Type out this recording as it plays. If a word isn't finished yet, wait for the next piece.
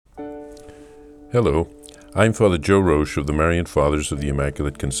Hello, I'm Father Joe Roche of the Marian Fathers of the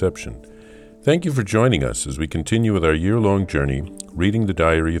Immaculate Conception. Thank you for joining us as we continue with our year-long journey reading the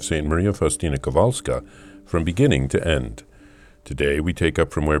diary of St. Maria Faustina Kowalska from beginning to end. Today we take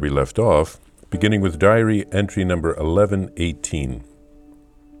up from where we left off, beginning with diary entry number 1118.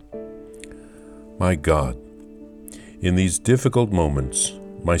 My God, in these difficult moments,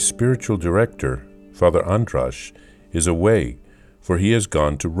 my spiritual director, Father Andras, is away, for he has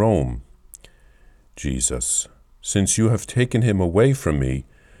gone to Rome. Jesus, since you have taken him away from me,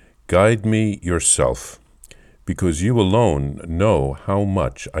 guide me yourself, because you alone know how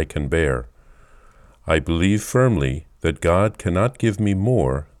much I can bear. I believe firmly that God cannot give me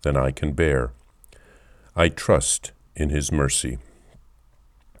more than I can bear. I trust in his mercy.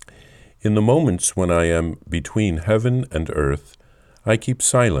 In the moments when I am between heaven and earth, I keep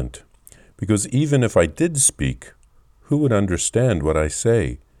silent, because even if I did speak, who would understand what I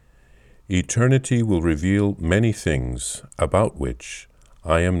say? Eternity will reveal many things about which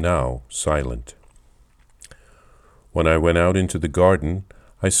I am now silent. When I went out into the garden,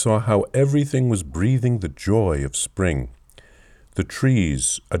 I saw how everything was breathing the joy of spring. The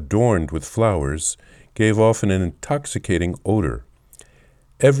trees, adorned with flowers, gave off an intoxicating odor.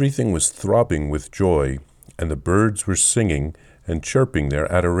 Everything was throbbing with joy, and the birds were singing and chirping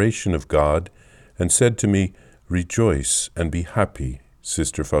their adoration of God, and said to me, "Rejoice and be happy,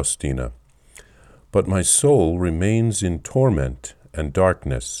 Sister Faustina." But my soul remains in torment and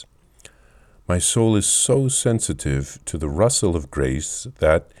darkness. My soul is so sensitive to the rustle of grace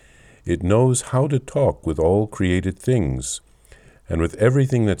that it knows how to talk with all created things and with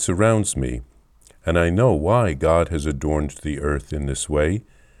everything that surrounds me, and I know why God has adorned the earth in this way.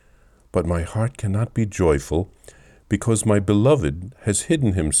 But my heart cannot be joyful because my beloved has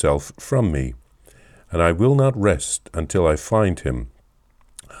hidden himself from me, and I will not rest until I find him.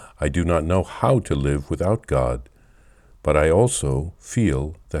 I do not know how to live without God, but I also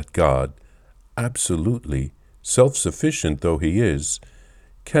feel that God, absolutely self-sufficient though he is,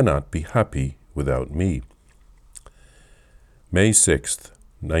 cannot be happy without me. May 6th,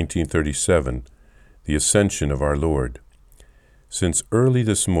 1937, the Ascension of our Lord. Since early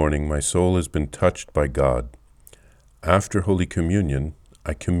this morning my soul has been touched by God. After Holy Communion,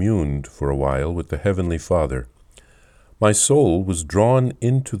 I communed for a while with the Heavenly Father. My soul was drawn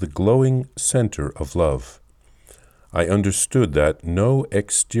into the glowing center of love. I understood that no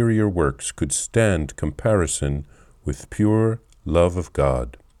exterior works could stand comparison with pure love of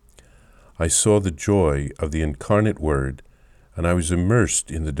God. I saw the joy of the incarnate Word, and I was immersed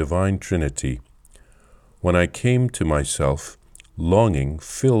in the divine Trinity. When I came to myself, longing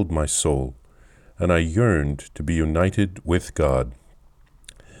filled my soul, and I yearned to be united with God.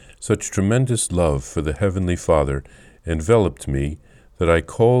 Such tremendous love for the Heavenly Father enveloped me that I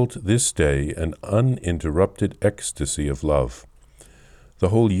called this day an uninterrupted ecstasy of love. The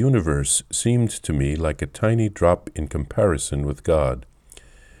whole universe seemed to me like a tiny drop in comparison with God.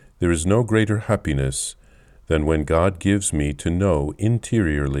 There is no greater happiness than when God gives me to know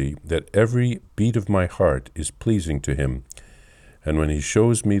interiorly that every beat of my heart is pleasing to him, and when he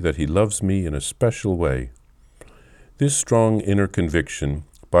shows me that he loves me in a special way. This strong inner conviction,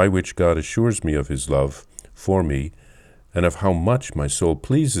 by which God assures me of his love for me, and of how much my soul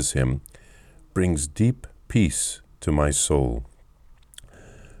pleases him, brings deep peace to my soul.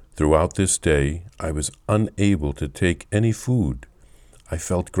 Throughout this day, I was unable to take any food. I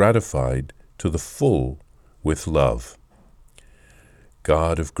felt gratified to the full with love.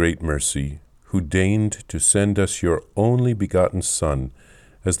 God of great mercy, who deigned to send us your only begotten Son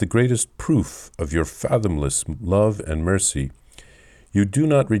as the greatest proof of your fathomless love and mercy, you do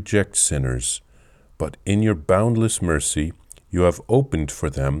not reject sinners, but in your boundless mercy, you have opened for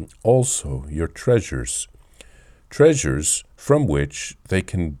them also your treasures from which they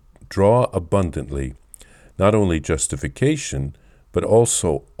can draw abundantly, not only justification, but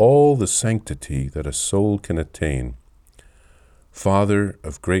also all the sanctity that a soul can attain. Father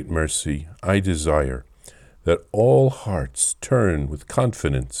of great mercy, I desire that all hearts turn with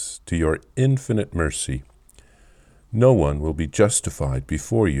confidence to your infinite mercy. No one will be justified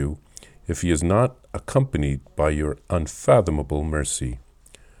before you if he is not accompanied by your unfathomable mercy.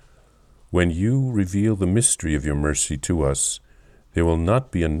 When you reveal the mystery of your mercy to us, there will not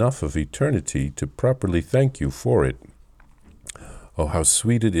be enough of eternity to properly thank you for it. Oh, how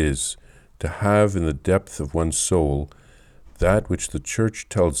sweet it is to have in the depth of one's soul that which the Church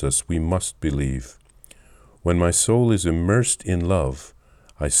tells us we must believe. When my soul is immersed in love,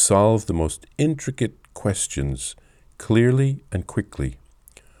 I solve the most intricate questions clearly and quickly.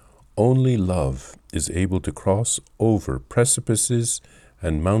 Only love is able to cross over precipices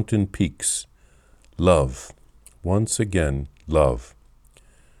and mountain peaks, love. Once again, love.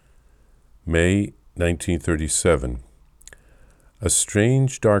 May 1937. A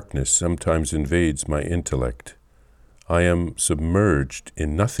strange darkness sometimes invades my intellect. I am submerged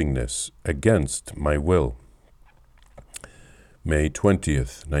in nothingness against my will. May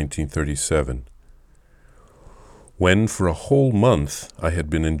 20th, 1937. When for a whole month I had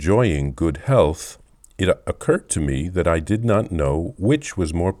been enjoying good health, it occurred to me that I did not know which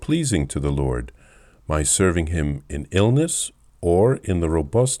was more pleasing to the Lord, my serving him in illness or in the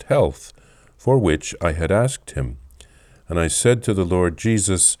robust health for which I had asked him. And I said to the Lord,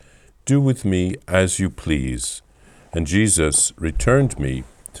 Jesus, do with me as you please. And Jesus returned me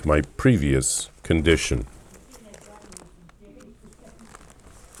to my previous condition.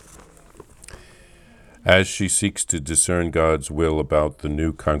 As she seeks to discern God's will about the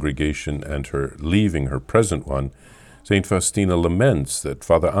new congregation and her leaving her present one, St. Faustina laments that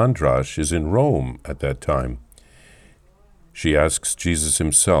Father Andras is in Rome at that time. She asks Jesus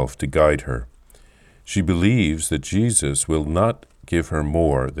himself to guide her. She believes that Jesus will not give her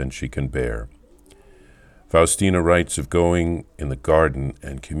more than she can bear. Faustina writes of going in the garden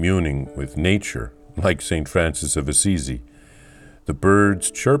and communing with nature, like St. Francis of Assisi. The birds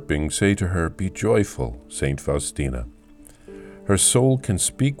chirping say to her, "Be joyful, St. Faustina." Her soul can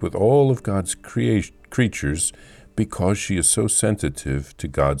speak with all of God's creatures because she is so sensitive to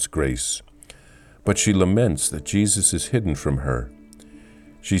God's grace. But she laments that Jesus is hidden from her.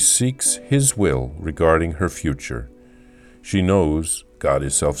 She seeks his will regarding her future. She knows God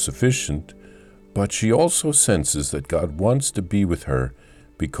is self-sufficient, but she also senses that God wants to be with her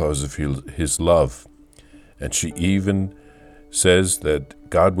because of his love. And she even says that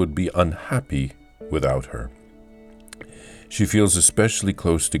God would be unhappy without her. She feels especially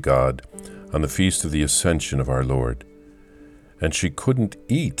close to God on the Feast of the Ascension of our Lord. And she couldn't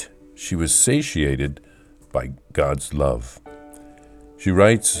eat. She was satiated by God's love. She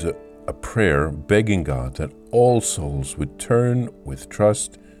writes a prayer begging God that all souls would turn with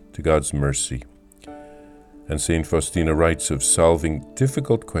trust to God's mercy. And St. Faustina writes of solving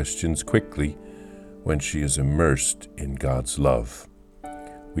difficult questions quickly when she is immersed in God's love.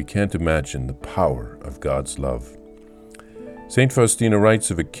 We can't imagine the power of God's love. St. Faustina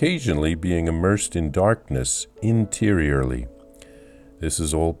writes of occasionally being immersed in darkness interiorly. This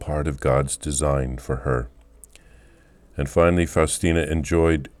is all part of God's design for her. And finally, Faustina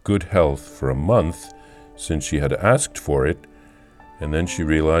enjoyed good health for a month since she had asked for it, and then she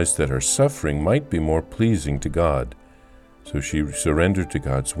realized that her suffering might be more pleasing to God. So she surrendered to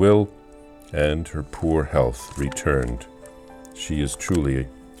God's will, and her poor health returned. She is truly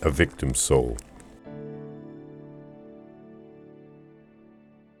a victim soul.